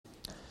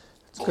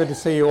Good to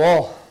see you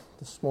all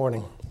this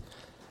morning.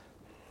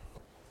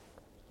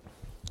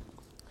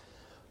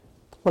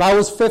 When I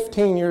was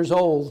 15 years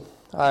old,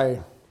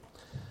 I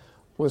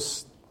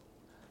was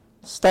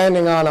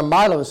standing on a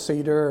Milo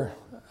seeder,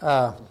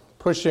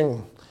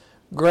 pushing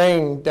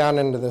grain down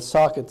into the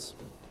sockets,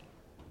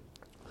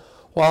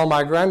 while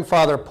my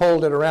grandfather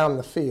pulled it around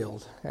the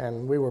field,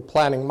 and we were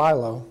planting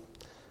Milo.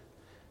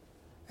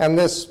 And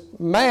this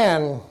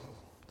man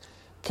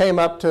drove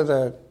up to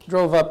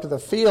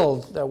the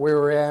field that we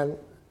were in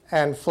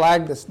and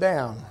flagged us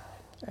down.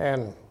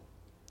 And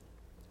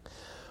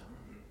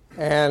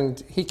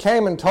he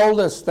came and told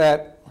us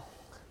that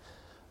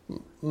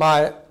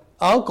my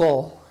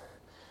uncle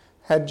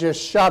had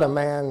just shot a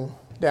man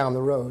down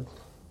the road.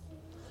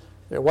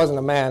 It wasn't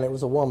a man, it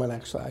was a woman,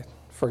 actually. I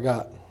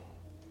forgot.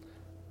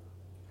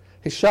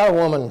 He shot a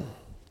woman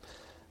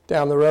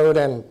down the road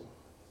and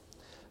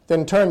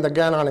then turned the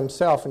gun on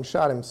himself and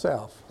shot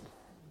himself.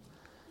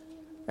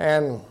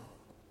 And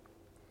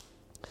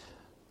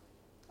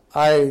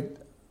I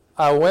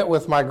went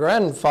with my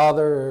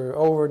grandfather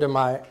over to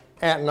my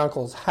aunt and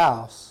uncle's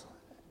house,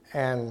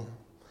 and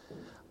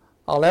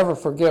I'll never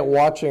forget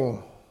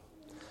watching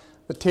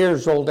the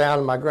tears roll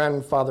down my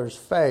grandfather's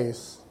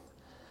face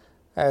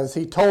as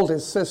he told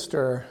his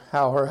sister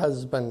how her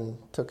husband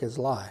took his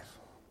life.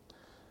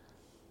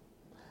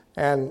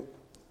 And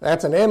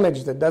that's an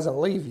image that doesn't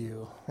leave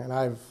you. And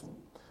I've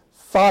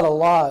thought a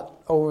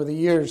lot over the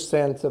years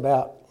since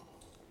about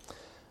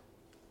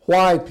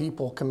why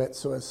people commit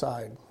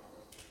suicide.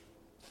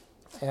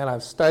 And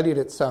I've studied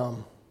it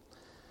some.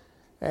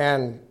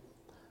 And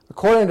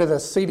according to the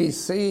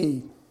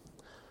CDC,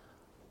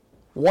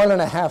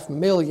 1.5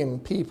 million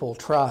people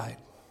tried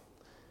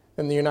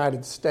in the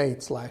United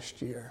States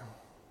last year.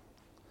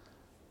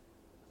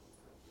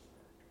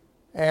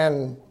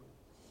 And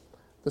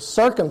the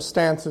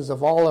circumstances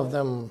of all of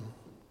them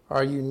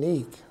are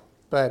unique.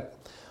 But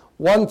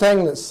one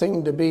thing that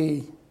seemed to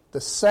be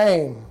the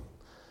same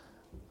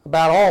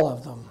about all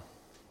of them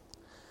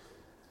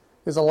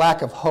is a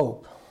lack of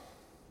hope.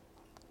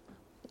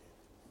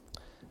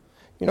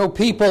 You know,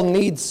 people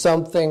need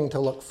something to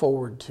look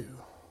forward to.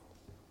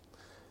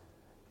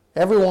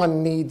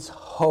 Everyone needs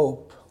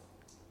hope.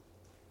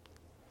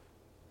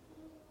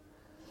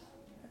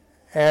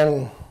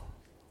 And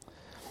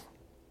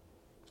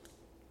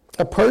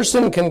a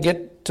person can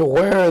get to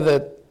where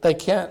that they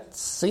can't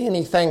see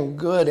anything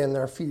good in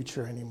their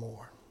future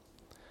anymore.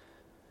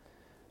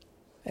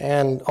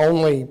 And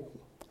only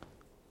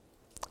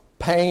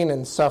pain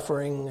and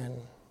suffering and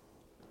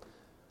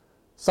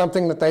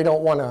something that they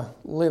don't want to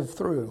live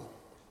through.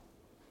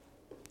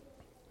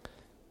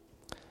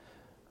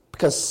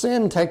 Because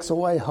sin takes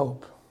away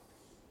hope.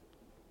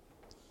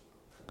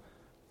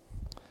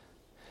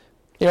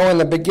 You know, in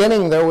the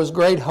beginning there was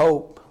great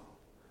hope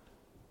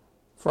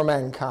for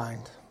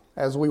mankind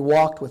as we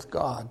walked with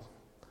God.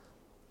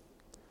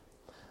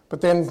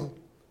 But then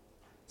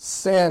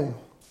sin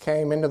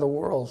came into the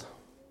world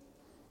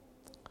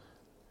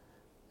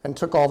and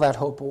took all that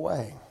hope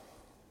away.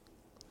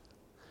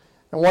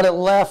 And what it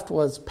left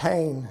was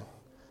pain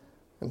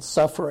and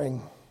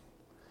suffering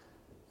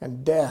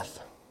and death.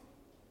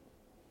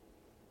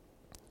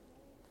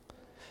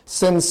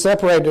 Sin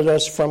separated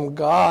us from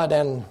God,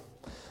 and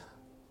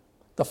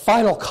the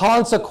final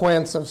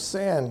consequence of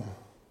sin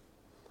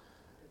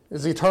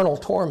is eternal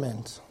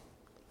torment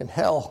in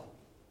hell.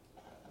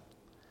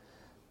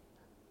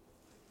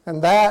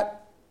 And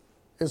that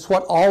is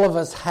what all of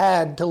us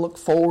had to look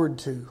forward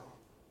to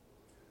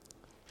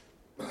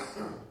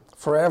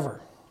forever.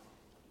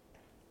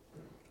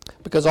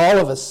 Because all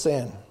of us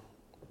sin.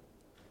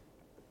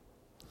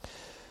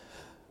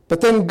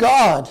 But then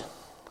God,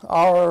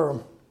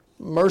 our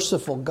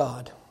merciful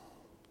God,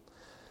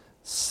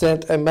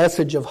 sent a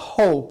message of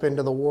hope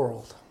into the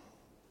world.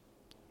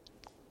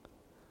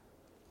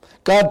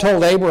 God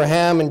told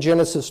Abraham in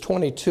Genesis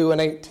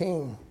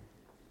 22:18,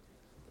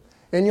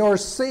 "In your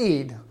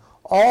seed,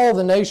 all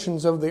the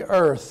nations of the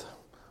earth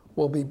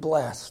will be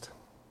blessed."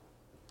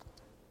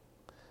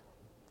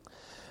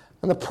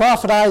 And the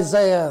prophet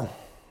Isaiah,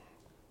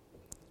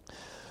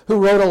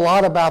 who wrote a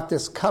lot about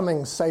this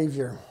coming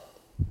Savior,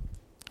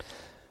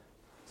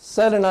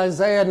 said in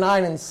Isaiah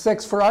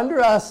 9:6, "For unto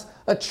us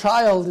a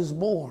child is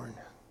born,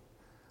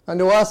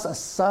 unto us a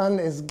son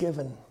is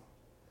given,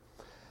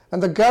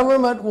 and the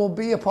government will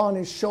be upon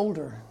his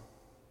shoulder.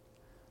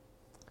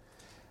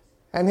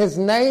 And his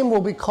name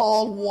will be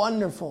called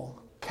Wonderful,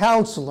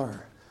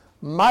 Counselor,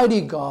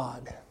 Mighty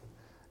God,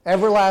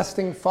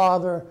 Everlasting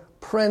Father,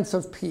 Prince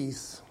of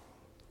Peace.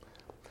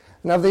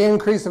 And of the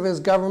increase of his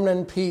government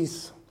and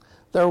peace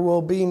there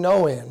will be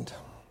no end."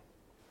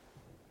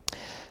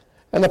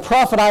 And the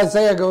prophet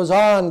Isaiah goes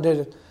on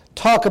to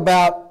talk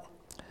about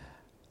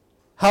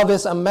how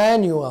this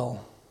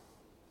Emmanuel,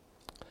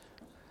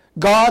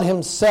 God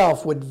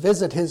himself, would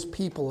visit his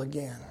people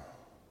again.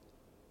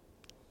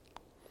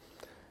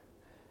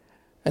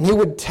 And he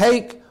would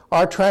take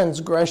our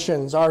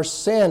transgressions, our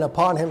sin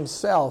upon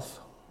himself.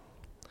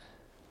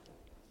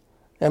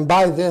 And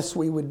by this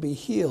we would be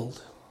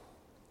healed.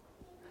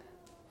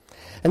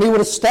 And he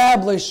would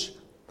establish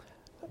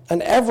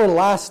an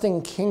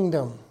everlasting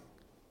kingdom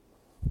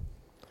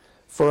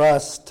for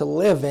us to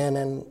live in,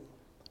 and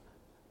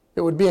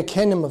it would be a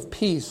kingdom of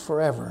peace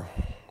forever.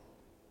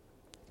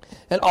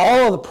 And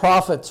all of the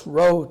prophets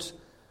wrote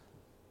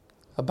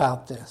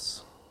about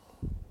this.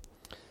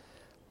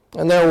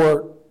 And there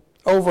were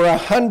over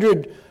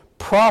 100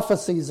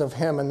 prophecies of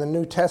him in the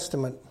New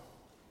Testament.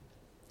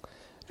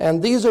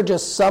 And these are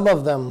just some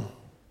of them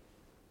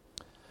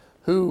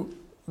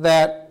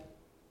that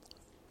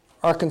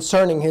are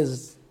concerning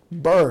his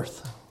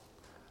birth,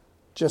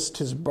 just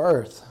his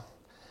birth.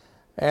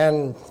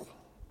 And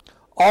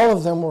all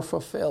of them were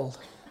fulfilled.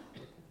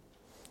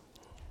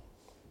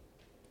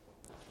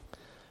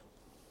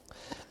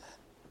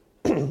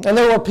 And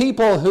there were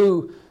people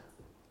who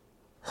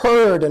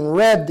heard and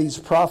read these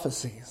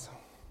prophecies.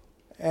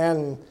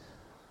 And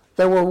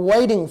they were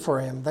waiting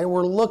for him. They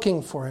were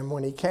looking for him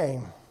when he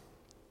came.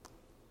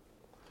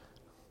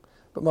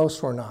 But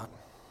most were not.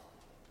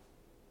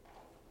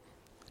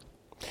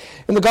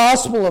 In the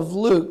Gospel of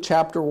Luke,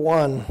 chapter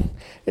 1,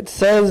 it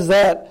says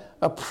that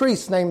a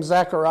priest named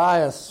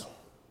Zacharias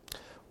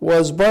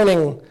was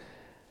burning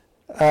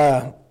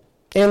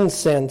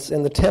incense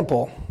in the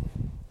temple.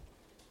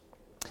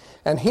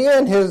 And he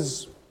and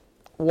his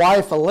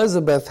wife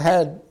Elizabeth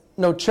had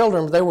no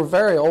children, but they were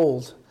very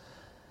old.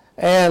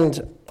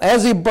 And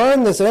as he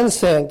burned this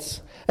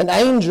incense, an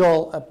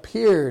angel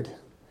appeared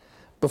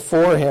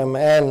before him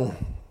and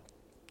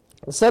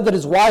said that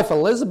his wife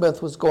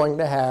Elizabeth was going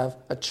to have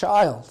a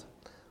child.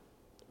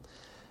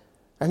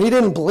 And he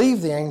didn't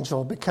believe the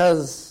angel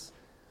because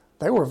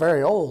they were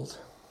very old.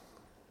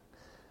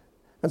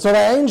 And so the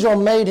angel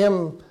made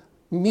him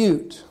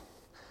mute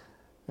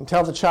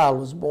until the child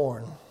was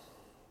born.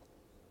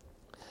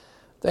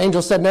 The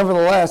angel said,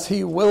 "Nevertheless,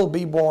 he will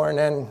be born,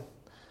 and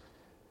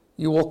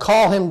you will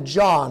call him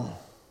John.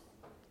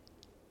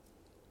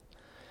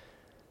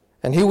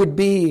 And he would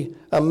be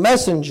a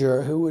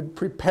messenger who would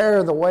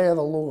prepare the way of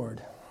the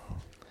Lord."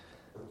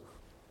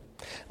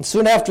 And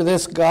soon after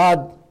this,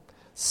 God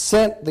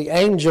sent the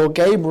angel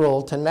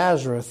Gabriel to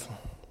Nazareth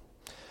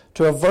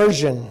to a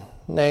virgin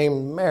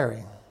named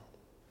Mary.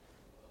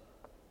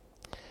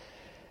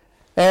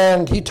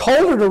 And he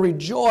told her to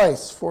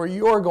rejoice, for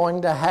you're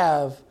going to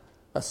have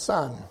a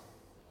son.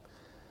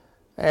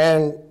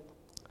 And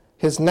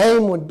his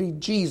name would be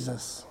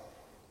Jesus.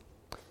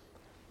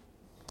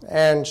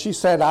 And she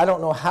said, "I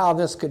don't know how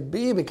this could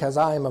be because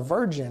I am a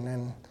virgin."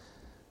 And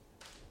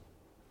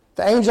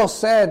the angel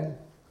said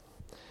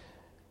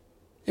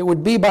it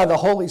would be by the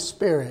Holy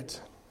Spirit.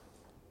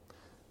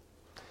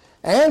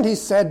 And he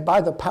said,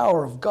 by the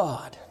power of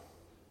God.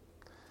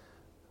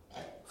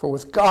 For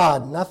with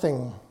God,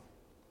 nothing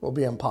will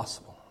be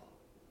impossible.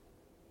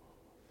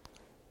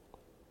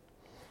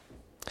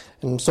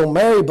 And so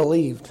Mary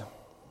believed.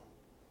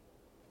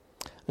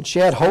 And she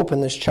had hope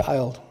in this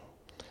child.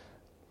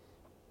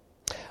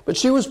 But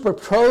she was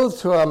betrothed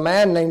to a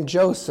man named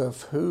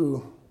Joseph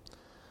who,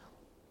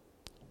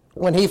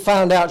 when he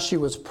found out she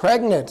was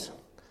pregnant,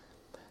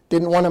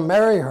 didn't want to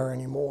marry her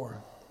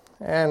anymore.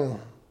 And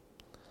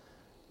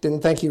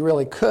didn't think he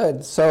really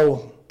could.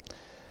 So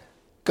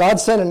God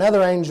sent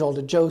another angel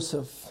to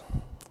Joseph.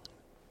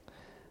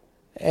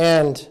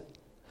 And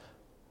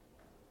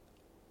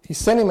he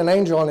sent him an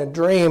angel in a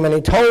dream, and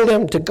he told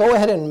him to go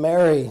ahead and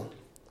marry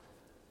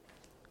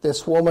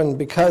this woman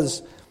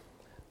because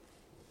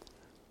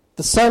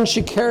the son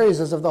she carries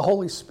is of the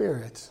Holy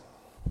Spirit.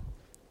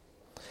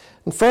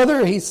 And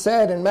further, he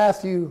said in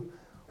Matthew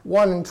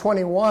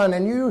 1:21,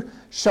 "And you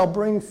shall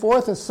bring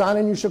forth a son,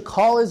 and you shall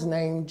call his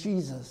name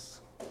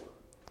Jesus,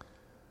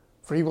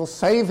 for he will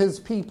save his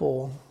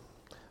people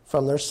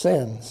from their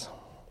sins."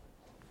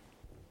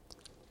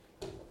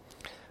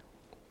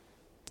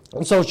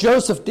 And so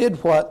Joseph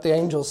did what the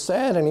angel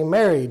said, and he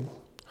married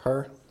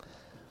her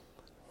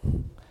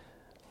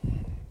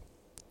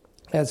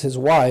as his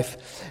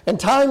wife. And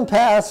time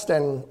passed,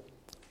 and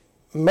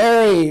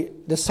Mary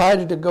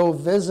decided to go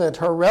visit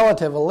her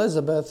relative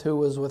Elizabeth, who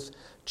was with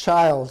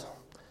child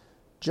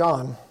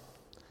John,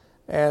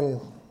 and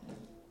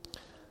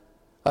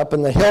up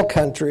in the hill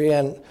country.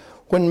 And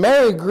when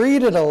Mary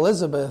greeted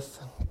Elizabeth,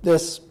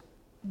 this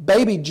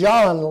baby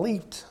John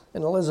leaped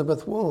in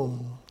Elizabeth's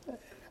womb.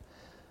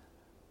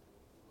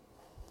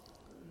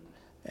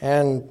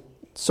 And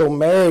so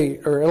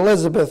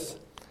Elizabeth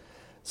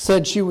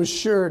said she was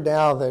sure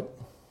now that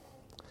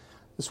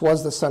this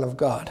was the Son of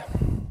God.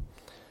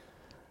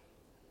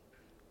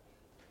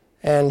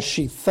 And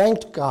she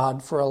thanked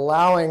God for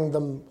allowing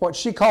what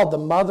she called the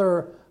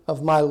mother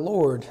of my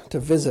Lord to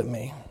visit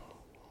me.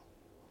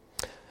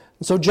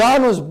 And so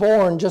John was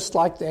born just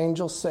like the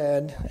angel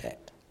said,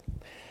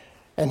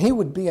 and he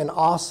would be an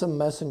awesome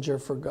messenger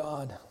for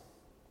God.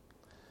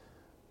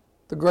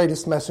 The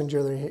greatest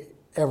messenger that he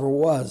ever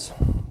was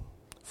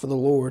for the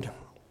Lord.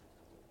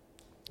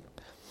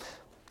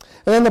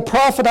 And then the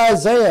prophet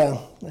Isaiah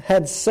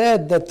had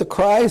said that the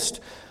Christ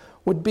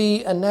would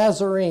be a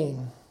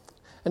Nazarene.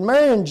 And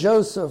Mary and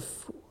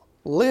Joseph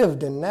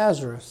lived in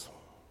Nazareth.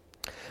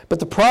 But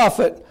the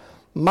prophet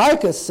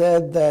Micah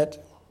said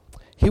that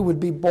he would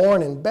be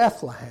born in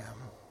Bethlehem,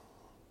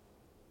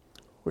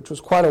 which was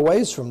quite a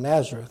ways from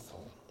Nazareth.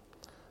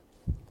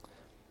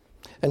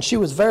 And she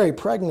was very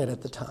pregnant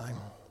at the time.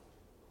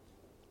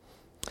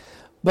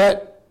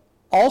 But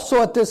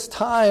also at this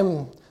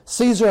time,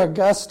 Caesar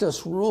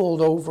Augustus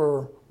ruled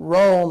over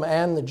Rome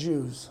and the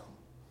Jews.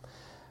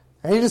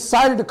 And he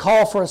decided to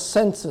call for a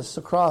census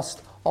across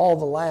all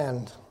the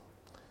land.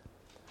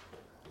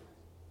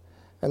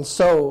 And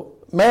so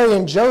Mary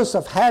and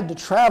Joseph had to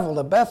travel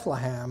to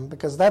Bethlehem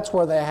because that's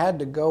where they had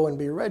to go and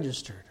be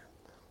registered.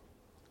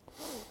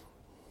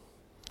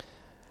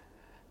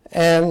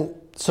 And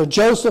so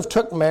Joseph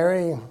took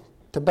Mary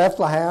to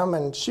Bethlehem,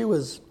 and she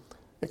was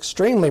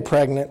extremely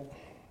pregnant.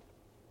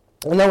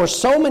 And there were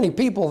so many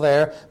people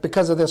there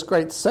because of this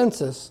great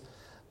census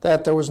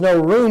that there was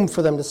no room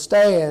for them to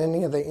stay in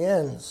any of the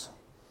inns.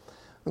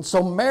 And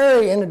so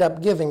Mary ended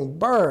up giving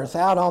birth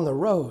out on the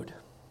road.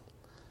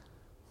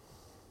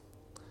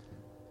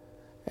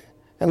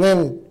 And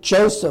then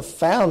Joseph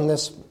found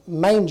this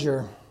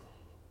manger,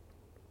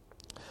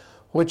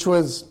 which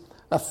was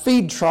a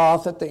feed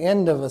trough at the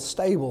end of a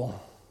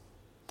stable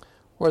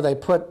where they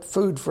put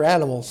food for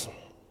animals.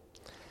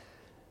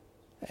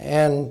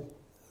 And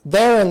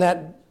there in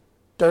that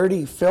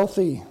dirty,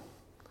 filthy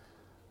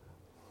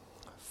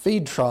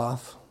feed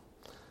trough,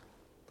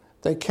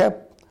 they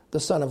kept the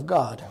Son of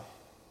God.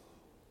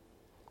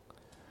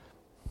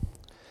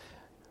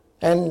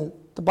 And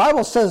the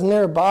Bible says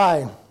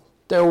nearby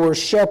there were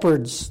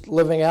shepherds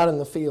living out in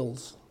the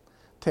fields,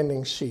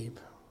 tending sheep.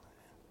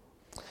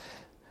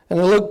 And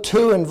in Luke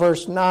 2 and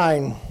verse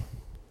 9,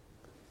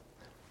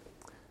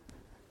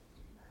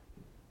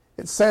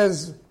 it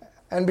says,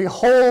 "And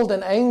behold,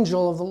 an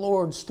angel of the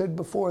Lord stood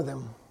before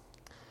them.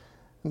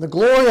 And the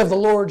glory of the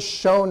Lord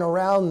shone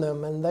around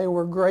them, and they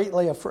were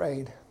greatly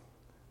afraid.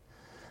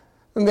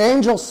 And the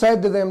angel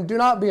said to them, 'Do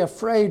not be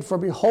afraid, for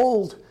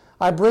behold,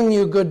 I bring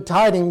you good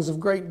tidings of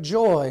great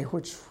joy,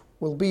 which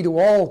will be to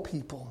all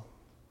people.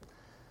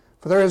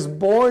 For there is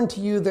born to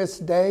you this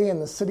day in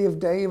the city of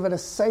David a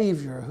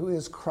Savior, who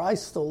is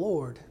Christ the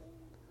Lord.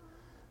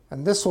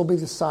 And this will be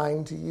the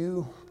sign to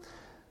you.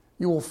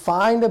 You will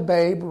find a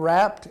babe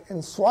wrapped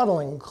in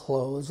swaddling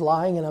clothes,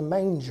 lying in a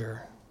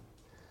manger.'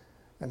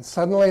 And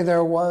suddenly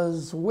there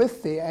was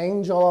with the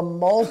angel a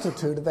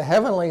multitude of the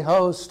heavenly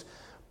host,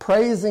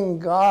 praising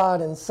God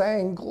and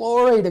saying,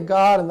 'Glory to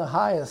God in the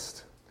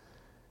highest,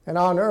 and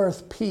on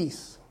earth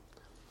peace,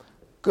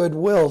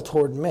 goodwill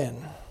toward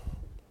men.'"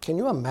 Can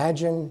you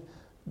imagine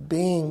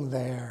being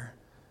there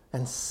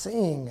and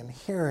seeing and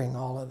hearing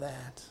all of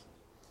that?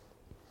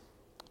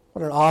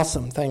 What an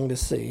awesome thing to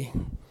see.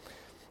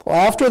 Well,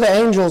 after the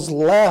angels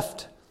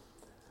left,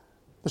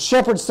 the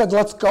shepherds said,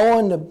 "Let's go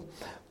into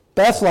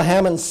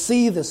Bethlehem and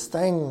see this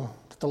thing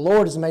that the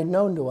Lord has made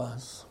known to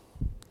us."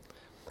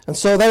 And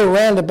so they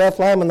ran to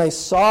Bethlehem and they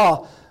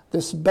saw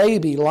this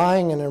baby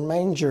lying in a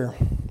manger.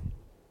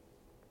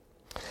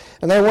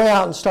 And they went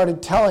out and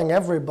started telling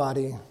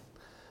everybody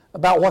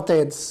about what they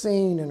had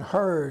seen and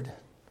heard,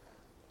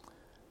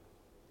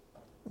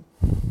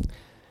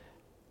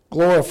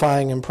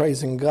 glorifying and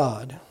praising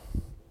God.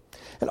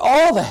 And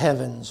all the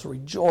heavens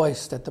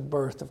rejoiced at the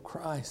birth of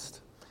Christ.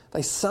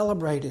 They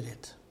celebrated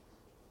it.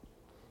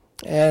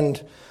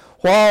 And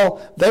while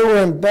they were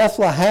in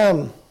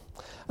Bethlehem,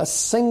 a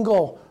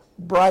single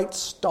bright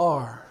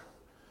star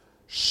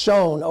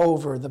shone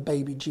over the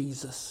baby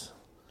Jesus,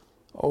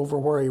 over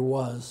where he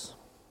was.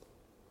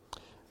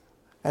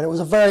 And it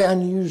was a very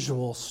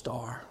unusual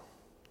star.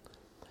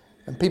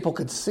 And people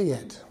could see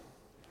it.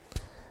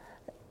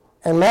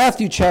 And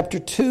Matthew chapter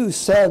 2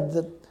 says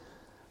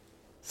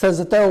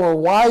that there were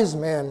wise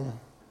men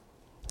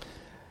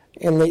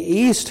in the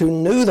east who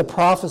knew the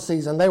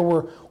prophecies, and they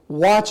were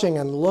watching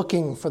and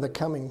looking for the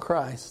coming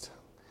Christ.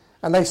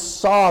 And they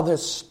saw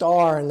this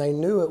star and they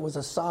knew it was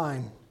a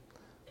sign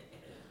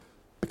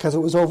because it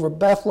was over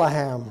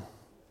Bethlehem.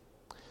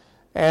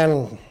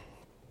 And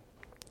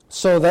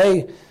so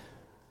they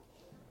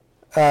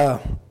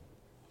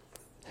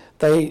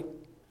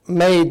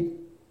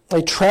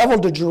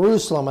traveled to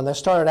Jerusalem and they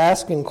started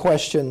asking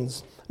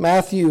questions.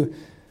 Matthew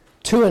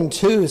 2 and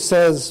 2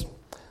 says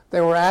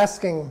they were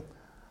asking,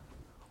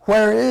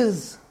 "Where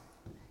is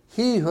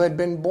he who had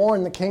been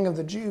born the King of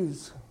the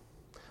Jews?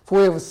 For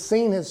we have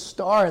seen his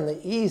star in the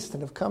east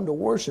and have come to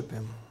worship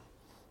him."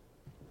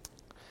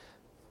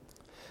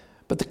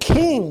 But the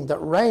king that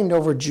reigned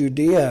over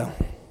Judea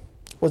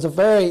was a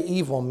very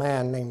evil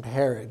man named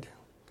Herod.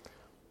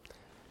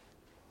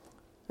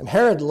 And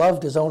Herod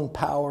loved his own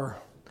power.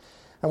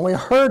 And we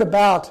heard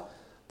about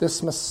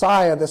this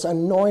Messiah, this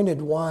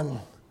anointed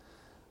one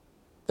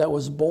that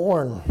was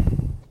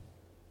born.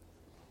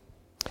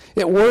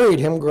 It worried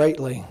him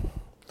greatly.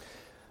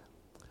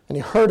 And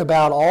he heard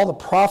about all the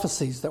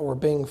prophecies that were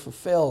being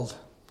fulfilled.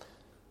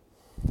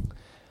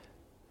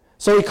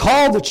 So he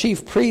called the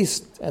chief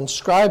priest and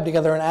scribe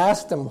together and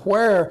asked them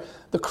where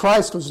the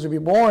Christ was to be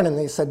born. And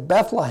they said,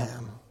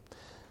 "Bethlehem."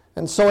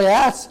 And so he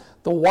asked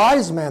the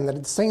wise men that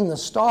had seen the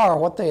star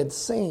what they had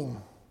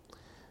seen.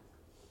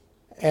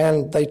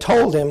 And they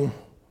told him.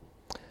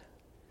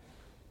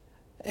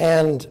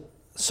 And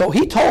so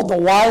he told the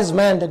wise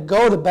men to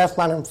go to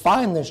Bethlehem and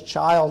find this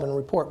child and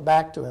report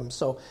back to him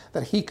so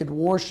that he could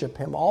worship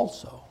him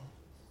also.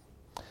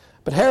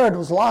 But Herod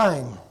was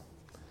lying.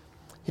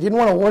 He didn't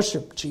want to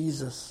worship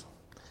Jesus.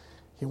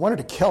 He wanted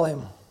to kill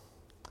him.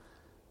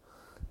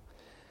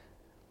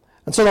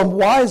 And so the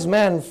wise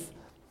men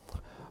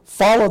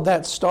followed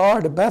that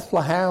star to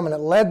Bethlehem, and it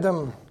led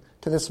them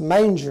to this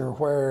manger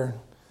where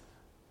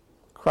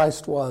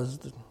Christ was,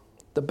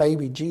 the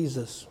baby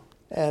Jesus.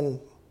 And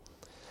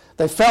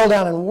they fell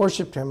down and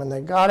worshiped him, and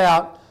they got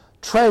out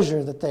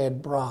treasure that they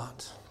had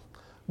brought,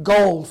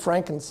 gold,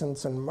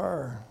 frankincense, and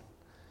myrrh,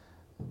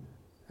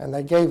 and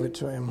they gave it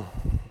to him.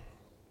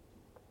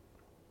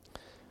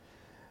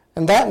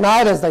 And that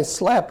night as they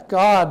slept,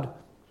 God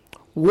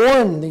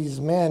warned these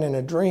men in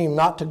a dream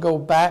not to go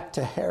back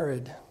to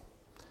Herod.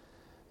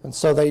 And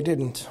so they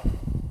didn't.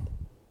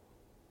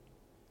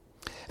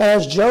 And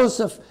as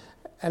Joseph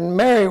and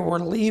Mary were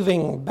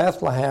leaving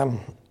Bethlehem,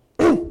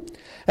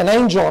 an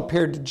angel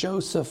appeared to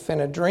Joseph in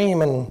a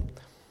dream and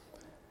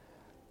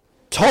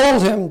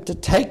told him to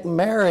take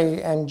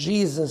Mary and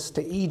Jesus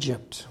to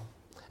Egypt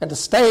and to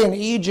stay in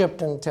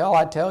Egypt until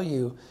I tell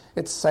you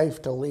it's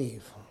safe to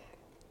leave.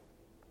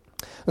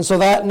 And so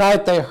that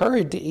night they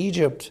hurried to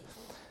Egypt,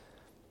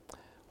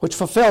 which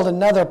fulfilled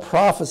another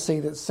prophecy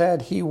that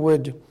said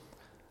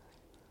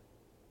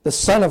the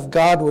Son of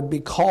God would be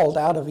called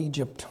out of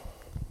Egypt.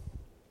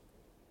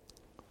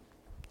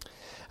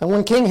 And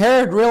when King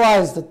Herod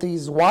realized that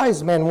these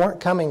wise men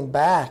weren't coming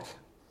back,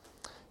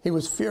 he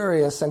was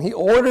furious, and he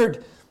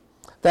ordered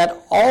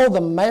that all the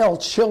male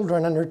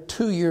children under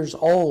 2 years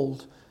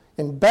old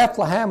in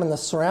Bethlehem and the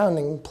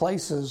surrounding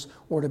places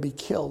were to be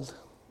killed.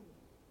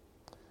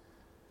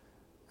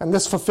 And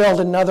this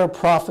fulfilled another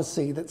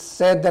prophecy that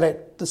said that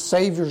at the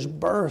Savior's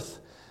birth,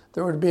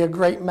 there would be a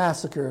great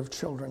massacre of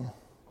children.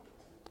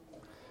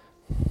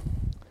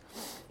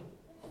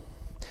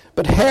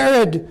 But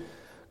Herod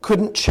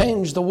couldn't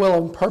change the will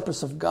and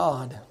purpose of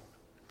God.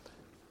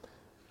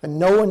 And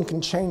no one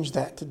can change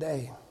that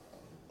today.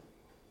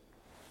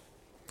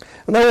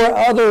 And there were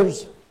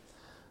others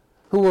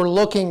who were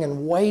looking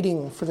and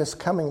waiting for this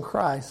coming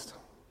Christ.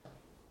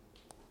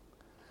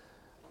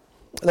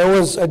 There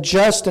was a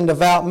just and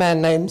devout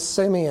man named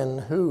Simeon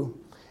who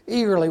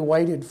eagerly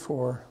waited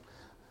for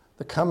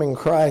the coming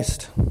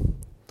Christ.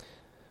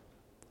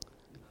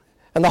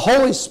 And the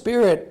Holy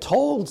Spirit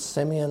told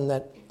Simeon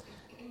that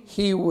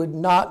he would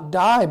not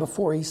die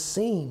before he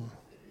saw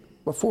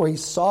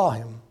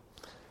him.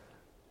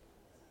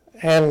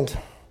 And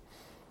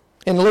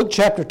in Luke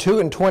chapter 2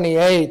 and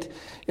 28,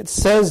 it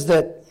says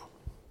that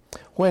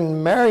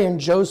when Mary and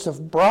Joseph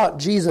brought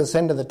Jesus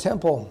into the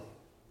temple,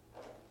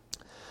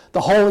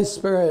 the Holy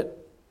Spirit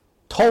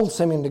told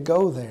Simeon to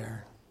go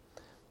there.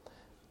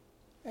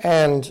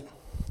 And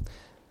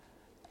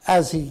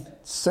as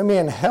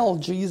Simeon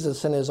held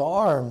Jesus in his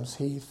arms,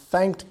 he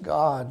thanked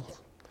God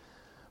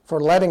for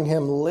letting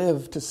him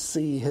live to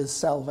see his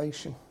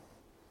salvation.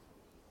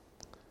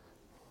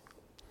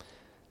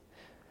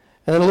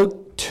 And in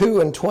Luke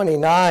 2 and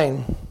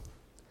 29,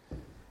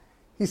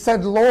 he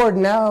said, Lord,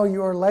 now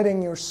you are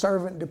letting your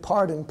servant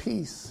depart in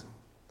peace,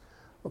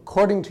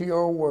 according to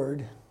your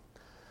word.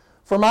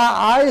 For my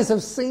eyes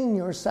have seen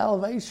your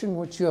salvation,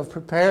 which you have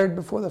prepared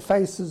before the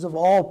faces of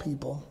all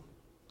people,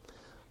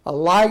 a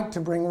light to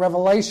bring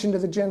revelation to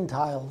the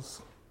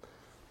Gentiles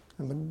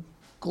and the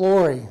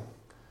glory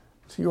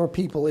to your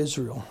people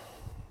Israel.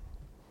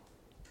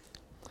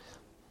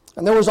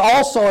 And there was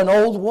also an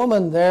old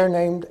woman there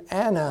named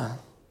Anna,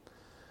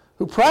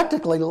 who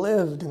practically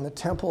lived in the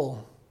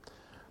temple,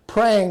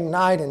 praying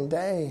night and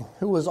day,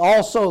 who was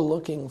also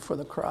looking for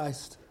the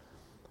Christ.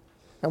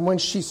 And when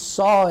she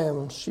saw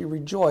him, she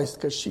rejoiced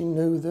because she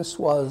knew this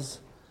was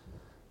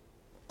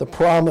the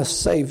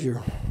promised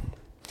Savior.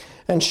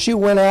 And she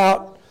went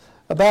out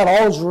about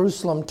all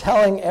Jerusalem,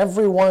 telling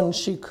everyone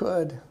she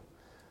could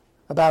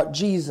about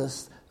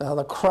Jesus, how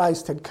the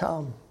Christ had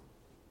come.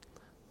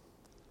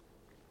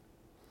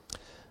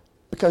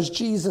 Because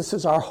Jesus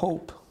is our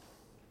hope.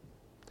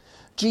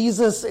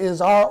 Jesus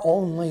is our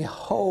only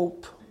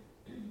hope.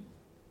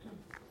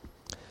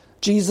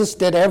 Jesus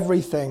did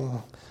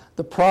everything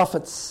the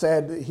prophets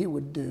said that he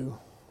would do.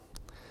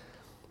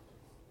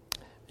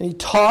 And he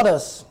taught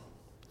us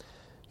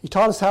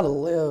how to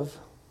live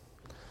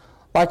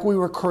like we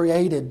were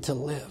created to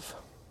live.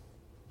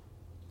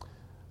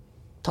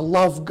 To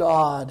love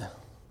God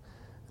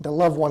and to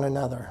love one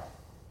another.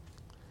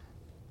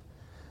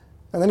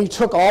 And then he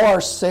took all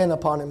our sin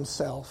upon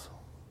himself.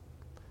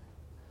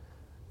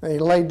 And he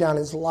laid down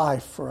his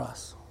life for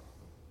us.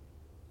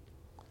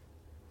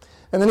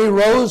 And then he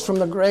rose from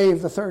the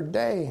grave the third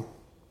day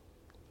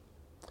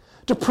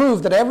to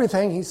prove that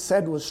everything he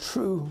said was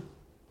true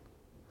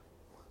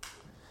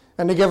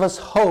and to give us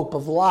hope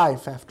of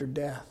life after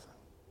death.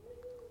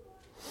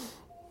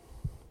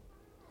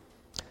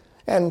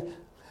 And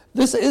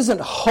this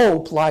isn't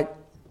hope like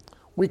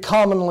we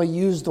commonly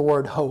use the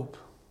word hope.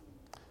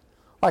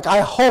 Like,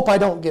 I hope I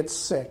don't get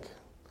sick.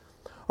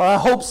 Or I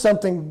hope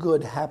something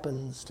good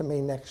happens to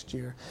me next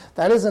year.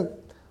 That isn't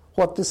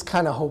what this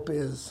kind of hope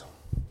is.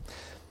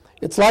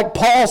 It's like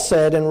Paul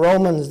said in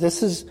Romans,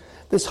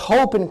 this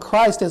hope in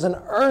Christ is an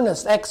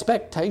earnest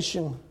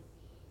expectation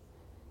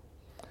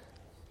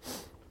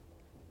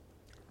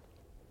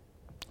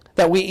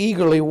that we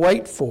eagerly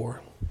wait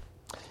for.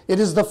 It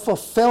is the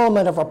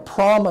fulfillment of a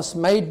promise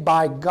made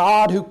by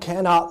God who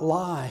cannot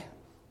lie.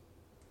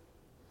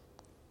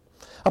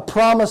 A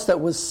promise that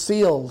was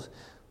sealed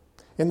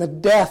in the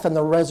death and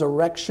the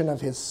resurrection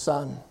of His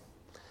Son.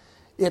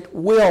 It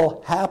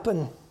will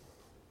happen.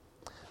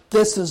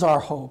 This is our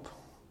hope.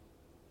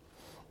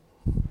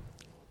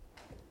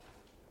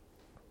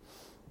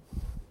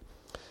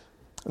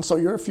 And so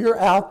if you're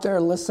out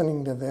there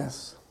listening to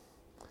this,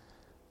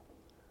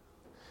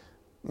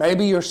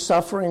 maybe you're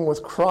suffering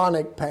with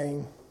chronic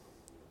pain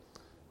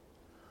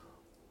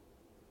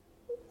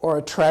or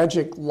a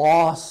tragic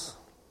loss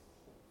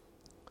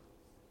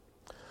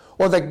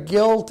or the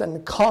guilt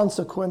and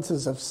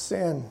consequences of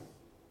sin.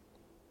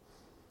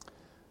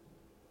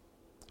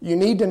 You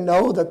need to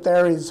know that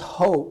there is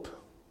hope.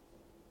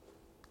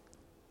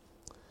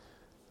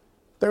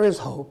 There is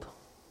hope.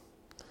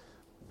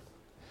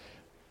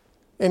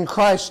 In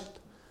Christ,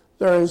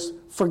 there is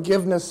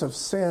forgiveness of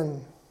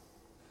sin.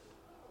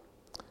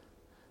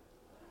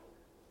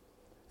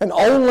 And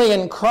only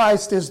in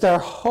Christ is there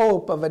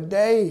hope of a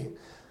day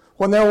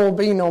when there will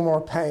be no more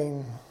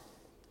pain,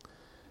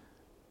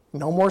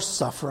 no more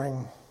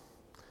suffering,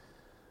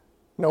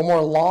 no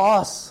more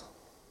loss,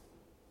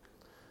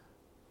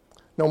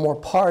 no more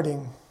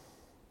parting,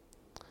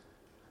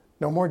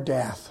 no more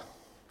death.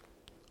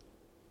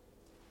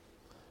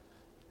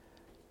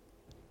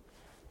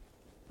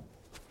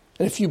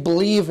 And if you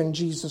believe in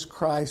Jesus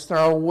Christ and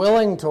are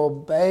willing to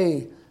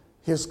obey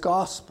His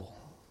gospel,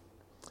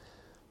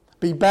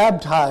 be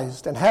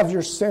baptized and have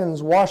your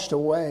sins washed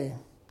away,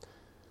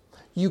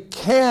 you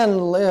can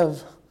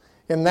live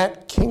in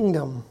that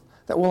kingdom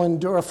that will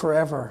endure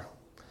forever,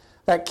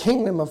 that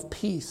kingdom of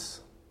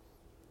peace,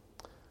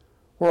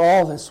 where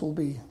all this will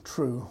be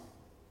true.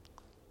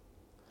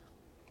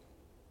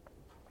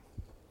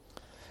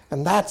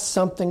 And that's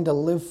something to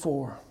live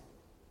for.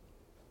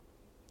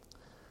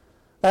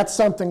 That's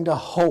something to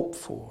hope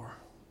for.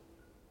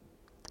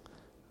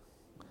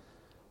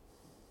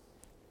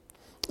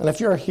 And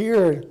if you're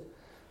here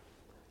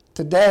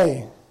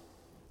today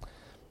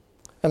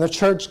and the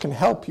church can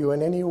help you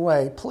in any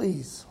way,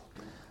 please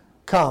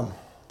come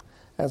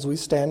as we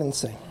stand and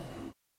sing.